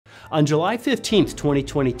On July 15,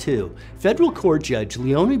 2022, federal court judge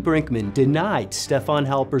Leonie Brinkema denied Stefan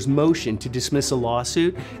Halper's motion to dismiss a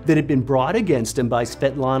lawsuit that had been brought against him by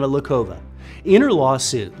Svetlana Lokhova. In her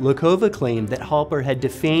lawsuit, Lokhova claimed that Halper had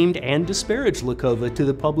defamed and disparaged Lokhova to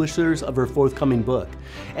the publishers of her forthcoming book,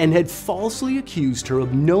 and had falsely accused her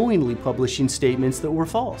of knowingly publishing statements that were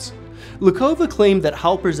false. Lokhova claimed that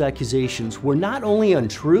Halper's accusations were not only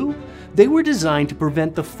untrue, they were designed to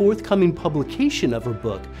prevent the forthcoming publication of her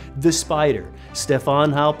book, The Spider,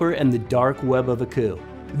 Stefan Halper and the Dark Web of a Coup.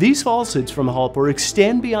 These falsehoods from Halper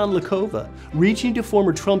extend beyond Lokhova, reaching to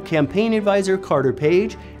former Trump campaign advisor Carter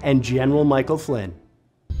Page and General Michael Flynn.